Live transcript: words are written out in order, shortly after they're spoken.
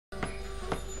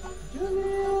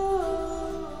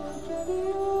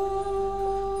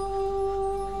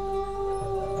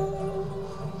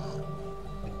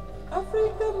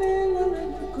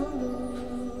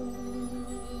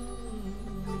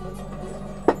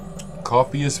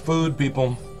Coffee is food,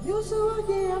 people.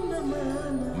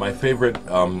 My favorite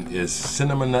is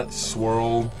Cinnamon Nut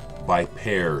Swirl by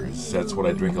Pears. That's what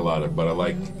I drink a lot of, but I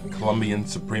like Colombian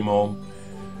Supremo.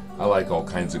 I like all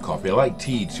kinds of coffee. I like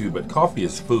tea too, but coffee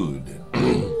is food.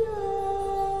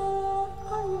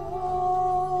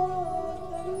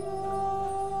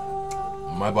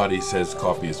 My body says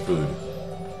coffee is food.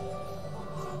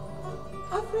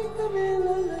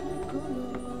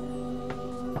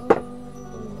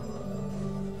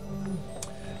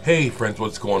 Hey friends,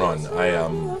 what's going on? I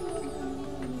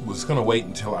was gonna wait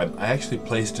until I actually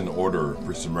placed an order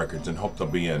for some records and hope they'll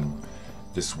be in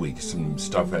this week. Some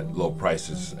stuff at low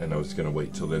prices, and I was gonna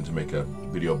wait till then to make a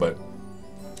video, but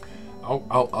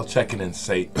I'll check in and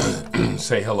say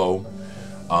say hello.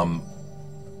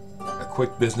 A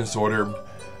quick business order.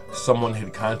 Someone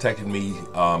had contacted me,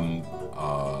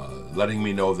 letting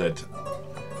me know that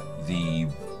the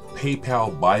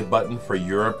PayPal buy button for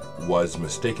Europe was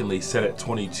mistakenly set at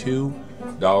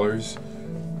 $22.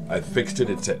 I fixed it,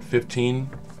 it's at $15.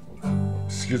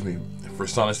 Excuse me, for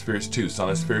Sonospheres 2.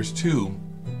 Sonospheres 2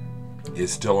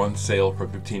 is still on sale for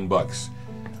 15 bucks.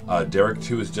 Dereck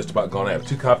 2 is just about gone. I have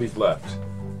 2 copies left.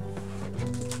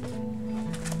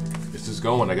 This is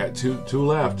going. I got two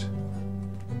left.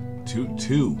 Two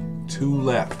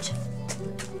left.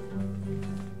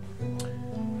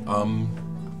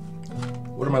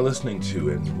 What am I listening to,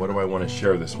 and what do I want to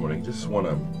share this morning? Just want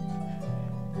to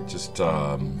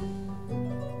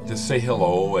just say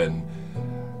hello, and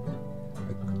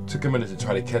I took a minute to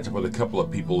try to catch up with a couple of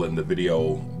people in the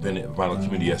vinyl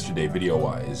community yesterday,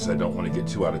 video-wise. I don't want to get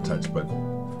too out of touch, but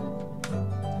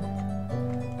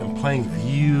I'm playing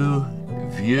Vieux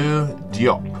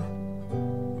Diop,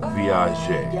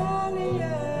 Viager.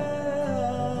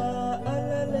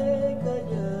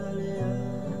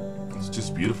 It's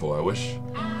just beautiful. I wish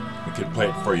I could play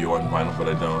it for you on vinyl, but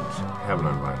I don't have it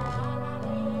on vinyl.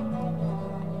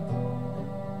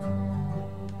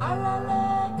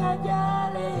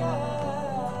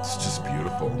 It's just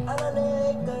beautiful.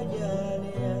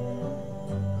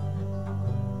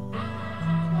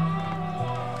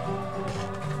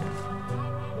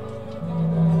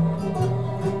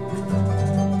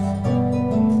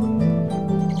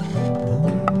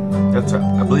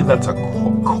 I believe that's a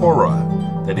kora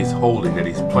that he's holding, that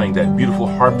he's playing, that beautiful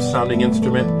harp sounding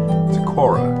instrument. It's a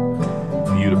kora.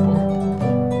 Beautiful.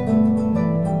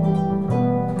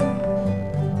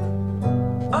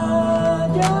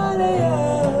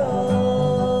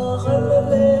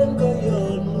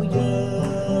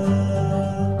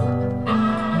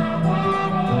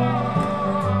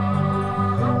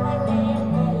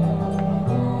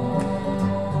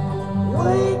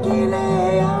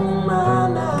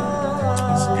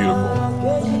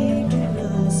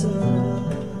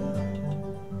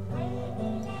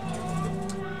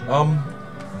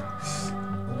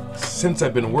 Since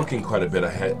I've been working quite a bit, I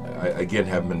again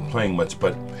haven't been playing much,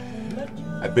 but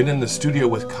I've been in the studio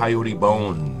with Coyote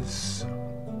Bones.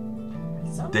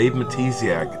 Dave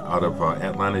Matesiak out of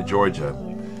Atlanta, Georgia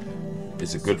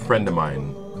is a good friend of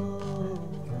mine.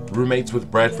 Roommates with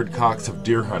Bradford Cox of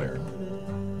Deer Hunter.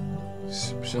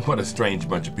 What a strange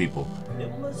bunch of people.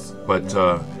 But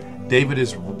David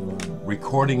is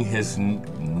recording his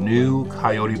new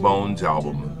Coyote Bones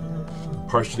album,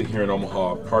 partially here in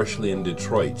Omaha, partially in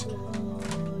Detroit.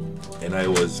 And I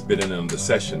was been in the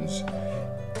sessions,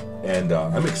 and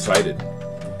I'm excited.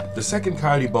 The second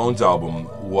Coyote Bones album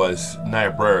was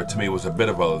Niobrara. To me, was a bit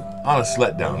of a honest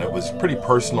letdown. It was pretty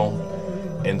personal,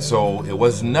 and so it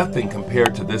was nothing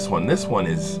compared to this one. This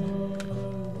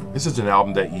is an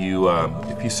album that you,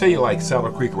 if you say you like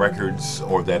Saddle Creek Records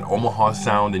or that Omaha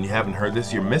sound and you haven't heard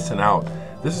this, you're missing out.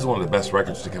 This is one of the best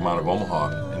records to come out of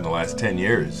Omaha in the last 10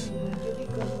 years.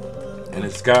 And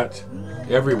it's got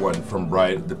everyone from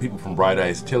the people from Bright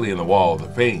Eyes, Tilly and the Wall, The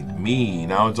Faint, me,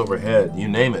 Now It's Overhead, you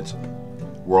name it.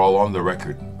 We're all on the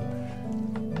record.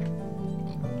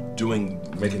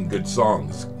 Making good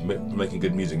songs, making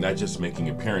good music, not just making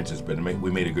appearances, but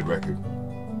we made a good record.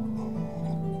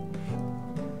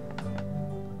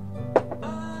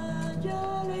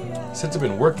 Since I've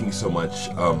been working so much,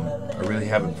 I really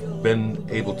haven't been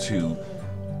able to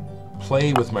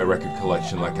play with my record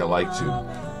collection like I like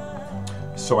to.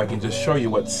 So I can just show you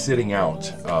what's sitting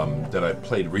out that I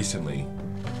played recently.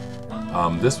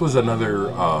 This was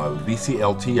another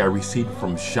VCLT I received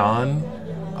from Sean,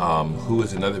 who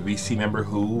is another VC member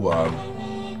who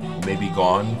may be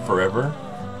gone forever.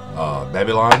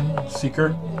 Babylon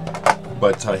Seeker.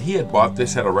 But he had bought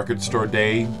this at a record store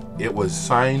day. It was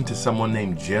signed to someone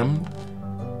named Jim,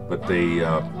 but they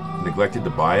neglected to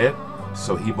buy it,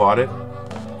 so he bought it.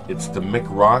 It's the Mick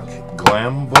Rock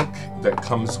Glam book that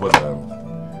comes with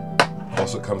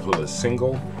also comes with a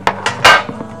single.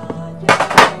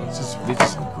 These are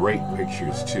some great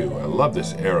pictures too. I love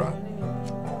this era.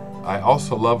 I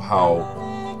also love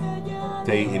how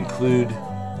they include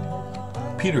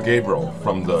Peter Gabriel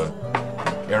from the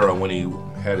era when he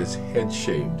had his head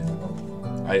shaved.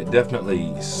 I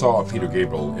definitely saw Peter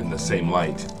Gabriel in the same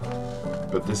light,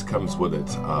 but this comes with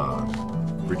its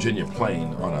Virginia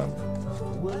plain on a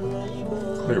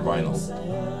clear vinyl,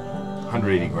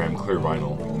 180 gram clear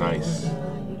vinyl. Nice.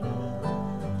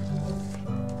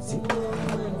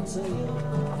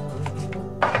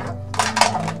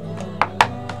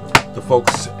 The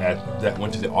folks that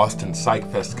went to the Austin Psych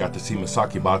Fest got to see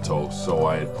Masaki Bato, so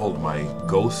I had pulled my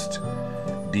Ghost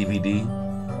DVD,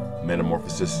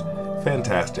 Metamorphosis.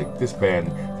 Fantastic. This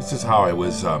band, this is how I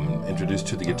was introduced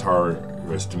to the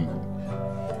guitarist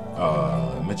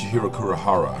Michihiro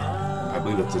Kurihara, I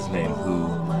believe that's his name, who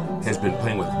has been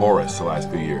playing with Boris the last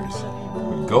few years.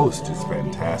 But Ghost is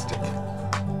fantastic.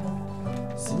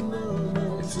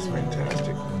 This is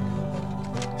fantastic.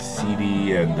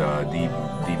 CD and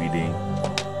DVD.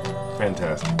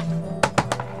 Fantastic.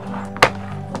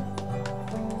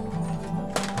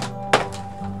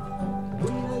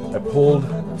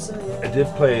 I did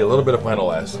play a little bit of vinyl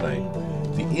last night.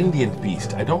 The Indian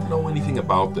Beast. I don't know anything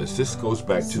about this. This goes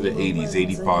back to the 80s,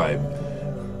 85.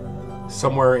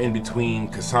 Somewhere in between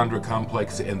Cassandra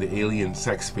Complex and the Alien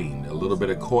Sex Fiend. A little bit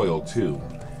of Coil too.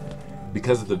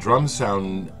 Because of the drum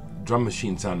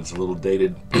machine sound, it's a little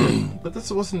dated. But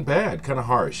this wasn't bad. Kind of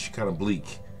harsh, kind of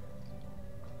bleak.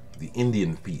 The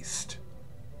Indian Feast.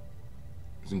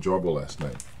 It was enjoyable last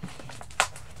night.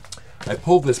 I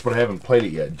pulled this, but I haven't played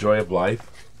it yet. Joy of Life.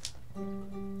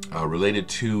 Related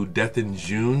to Death in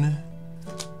June.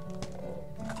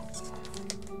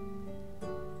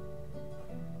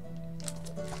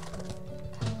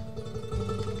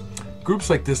 Groups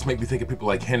like this make me think of people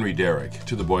like Henry Dereck,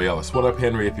 To the Boy Ellis. What up,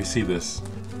 Henry, if you see this?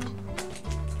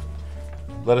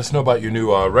 Let us know about your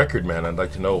new record, man. I'd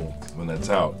like to know when that's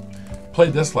out.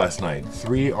 Played this last night.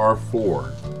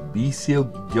 3R4. B. Seal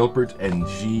Gilbert and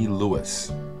G.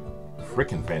 Lewis.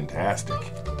 Frickin' fantastic.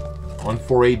 On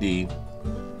 4AD.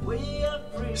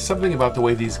 Something about the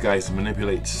way these guys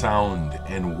manipulate sound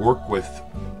and work with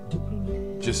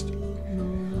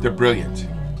they're brilliant.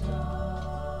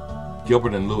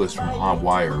 Gilbert and Lewis from On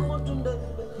Wire.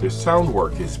 Their sound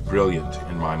work is brilliant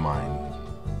in my mind.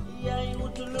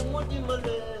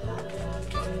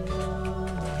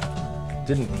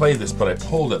 Didn't play this, but I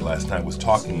pulled it last night. Was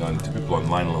talking to people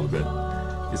online a little bit.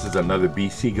 This is another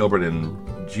B.C. Gilbert and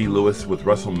G. Lewis with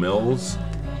Russell Mills.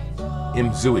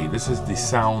 Imzui. This is the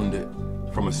sound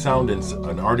from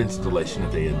an art installation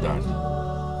that they had done.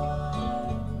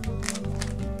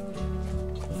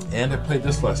 And I played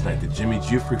this last night, the Jimmy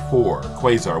Giuffre 4,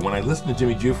 Quasar. When I listen to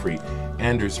Jimmy Giuffre,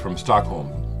 Anders from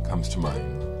Stockholm comes to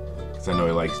mind, because I know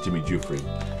he likes Jimmy Giuffre.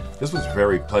 This was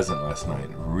very pleasant last night,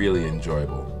 really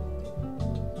enjoyable.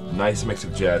 Nice mix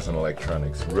of jazz and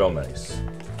electronics, real nice.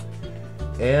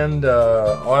 And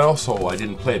I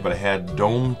didn't play it, but I had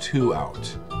Dome 2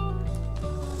 out.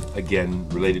 Again,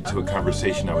 related to a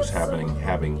conversation I was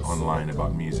having online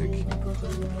about music.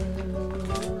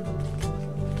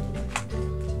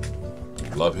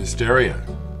 Love Hysteria,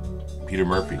 Peter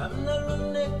Murphy.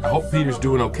 I hope Peter's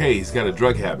doing okay. He's got a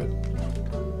drug habit.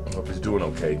 I hope he's doing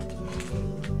okay.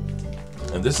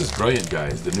 And this is brilliant,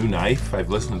 guys. The New Knife. I've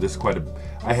listened to this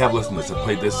I have listened to this. I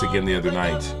played this again the other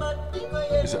night.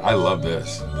 I love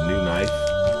this. The New Knife.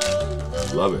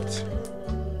 Love it.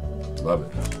 Love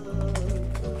it.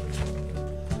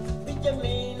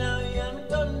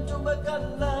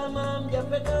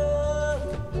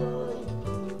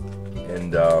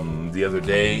 And the other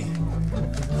day,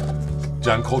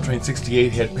 John Coltrane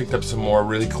 68 had picked up some more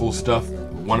really cool stuff.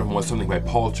 One of them was something by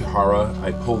Paul Chihara.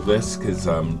 I pulled this because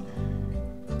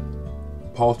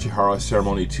Paul Chihara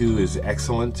Ceremony 2 is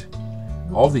excellent.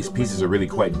 All these pieces are really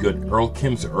quite good. Earl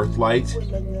Kim's Earthlight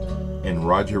and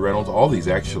Roger Reynolds, all these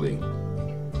actually,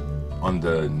 on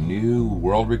the New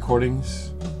World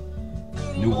recordings,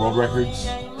 New World Records.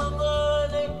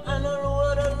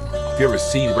 If you ever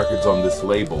see records on this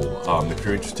label, if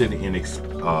you're interested in it's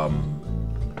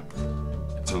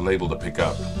a label to pick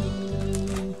up.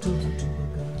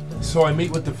 So I meet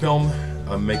with the film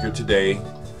maker today,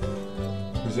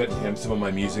 present him some of my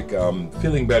music.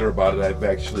 Feeling better about it. I've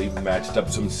actually matched up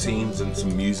some scenes and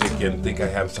some music and think I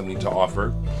have something to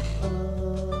offer.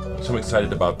 So so I'm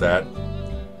excited about that.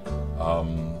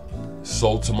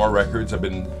 Sold some more records.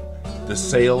 The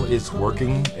sale is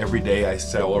working. Every day I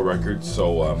sell a record,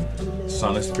 so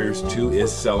Sonospheres 2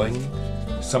 is selling.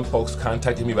 Some folks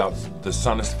contacted me about the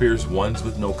Sonospheres 1s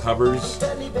with no covers.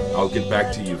 I'll get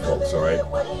back to you folks, alright?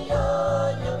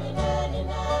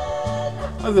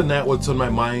 Other than that, what's on my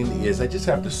mind is, I just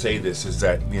have to say this, is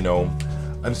that, you know,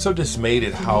 I'm so dismayed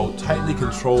at how tightly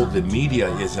controlled the media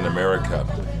is in America.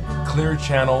 Clear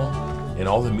Channel and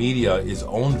all the media is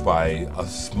owned by a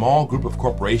small group of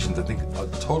corporations, I think a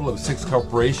total of 6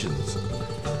 corporations.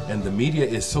 And the media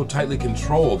is so tightly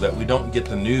controlled that we don't get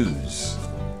the news.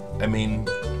 I mean,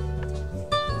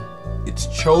 it's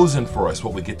chosen for us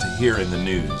what we get to hear in the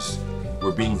news.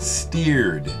 We're being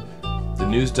steered. The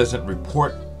news doesn't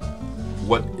report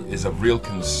what is of real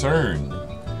concern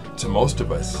to most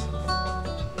of us.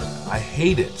 I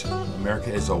hate it.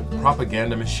 America is a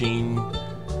propaganda machine.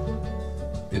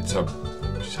 It's a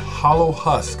hollow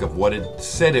husk of what it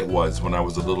said it was when I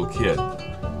was a little kid.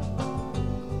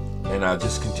 And I'll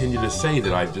just continue to say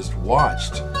that I've just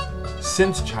watched,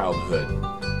 since childhood,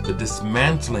 the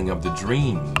dismantling of the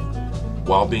dream,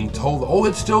 while being told, oh,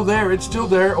 it's still there,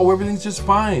 oh, everything's just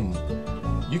fine.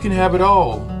 You can have it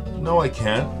all. No, I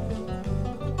can't.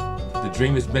 The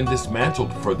dream has been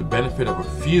dismantled for the benefit of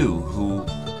a few who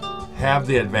have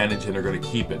the advantage and are going to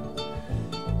keep it.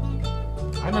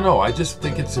 I don't know, I just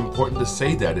think it's important to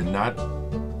say that and not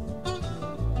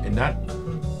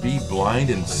be blind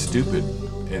and stupid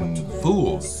and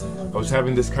fools. I was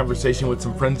having this conversation with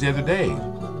some friends the other day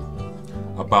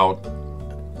about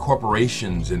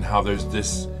corporations and how there's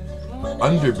this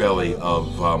underbelly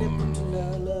of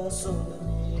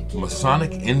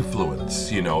Masonic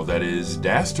influence, you know, that is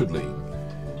dastardly.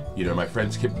 You know, my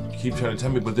friends keep trying to tell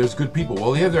me, but there's good people.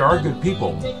 Well, yeah, there are good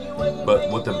people, but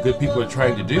what the good people are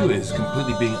trying to do is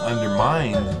completely being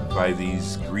undermined by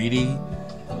these greedy,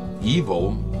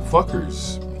 evil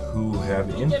fuckers who have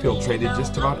infiltrated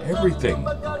just about everything.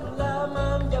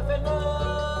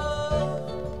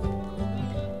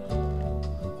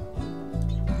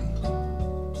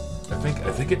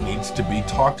 I think it needs to be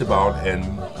talked about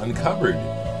and uncovered.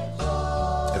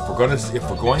 If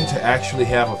we're going to actually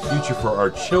have a future for our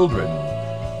children,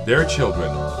 their children,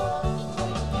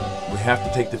 we have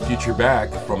to take the future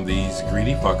back from these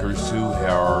greedy fuckers who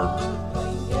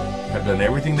have done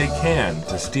everything they can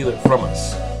to steal it from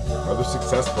us, rather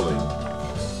successfully.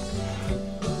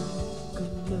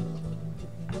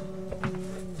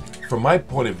 From my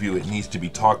point of view, it needs to be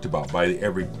talked about by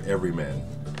every man.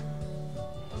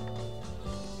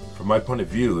 From my point of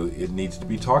view, it needs to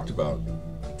be talked about.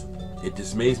 It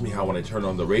dismays me how when I turn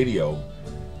on the radio,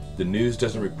 the news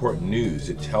doesn't report news.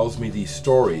 It tells me these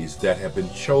stories that have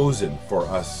been chosen for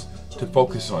us to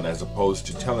focus on as opposed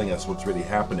to telling us what's really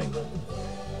happening.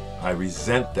 I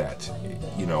resent that.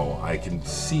 You know, I can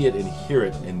see it and hear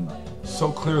it and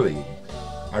so clearly.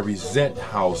 I resent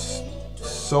how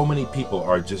so many people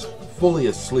are just fully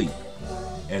asleep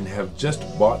and have just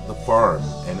bought the farm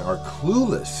and are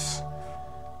clueless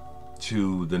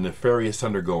to the nefarious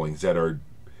undergoings that are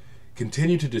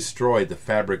continue to destroy the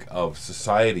fabric of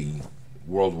society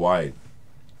worldwide.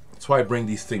 That's why I bring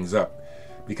these things up,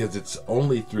 because it's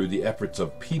only through the efforts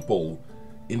of people,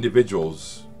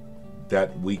 individuals,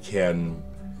 that we can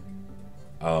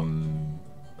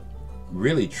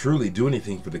really truly do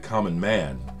anything for the common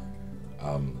man.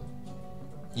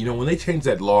 You know, when they changed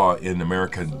that law in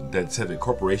America that said that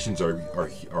corporations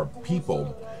are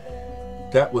people,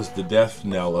 that was the death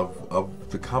knell of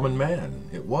the common man.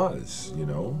 It was, you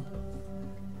know.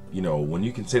 You know, when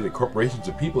you can say that corporations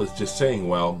are people, it's just saying,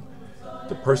 well,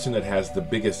 the person that has the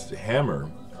biggest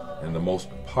hammer and the most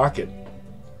pocket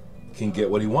can get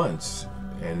what he wants.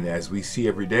 And as we see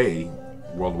every day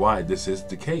worldwide, this is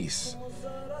the case.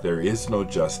 There is no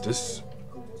justice.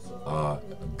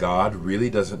 God really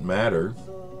doesn't matter.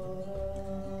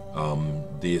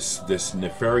 This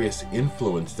nefarious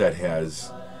influence that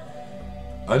has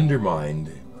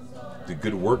undermined the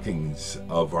good workings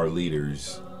of our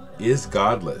leaders is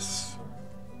godless,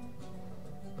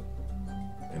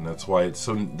 and that's why it's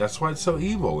so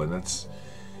evil. And it's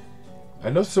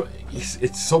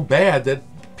so bad that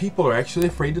people are actually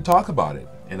afraid to talk about it.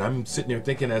 And I'm sitting here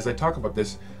thinking, as I talk about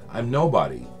this, I'm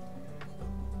nobody.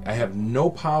 I have no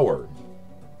power,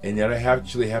 and yet I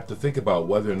actually have to think about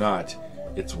whether or not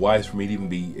it's wise for me to even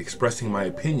be expressing my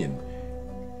opinion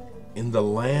in the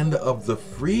land of the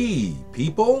free,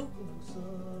 people.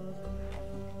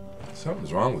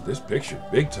 Something's wrong with this picture,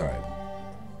 big time.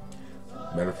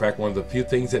 Matter of fact, one of the few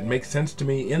things that makes sense to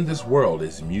me in this world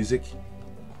is music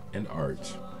and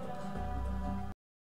art.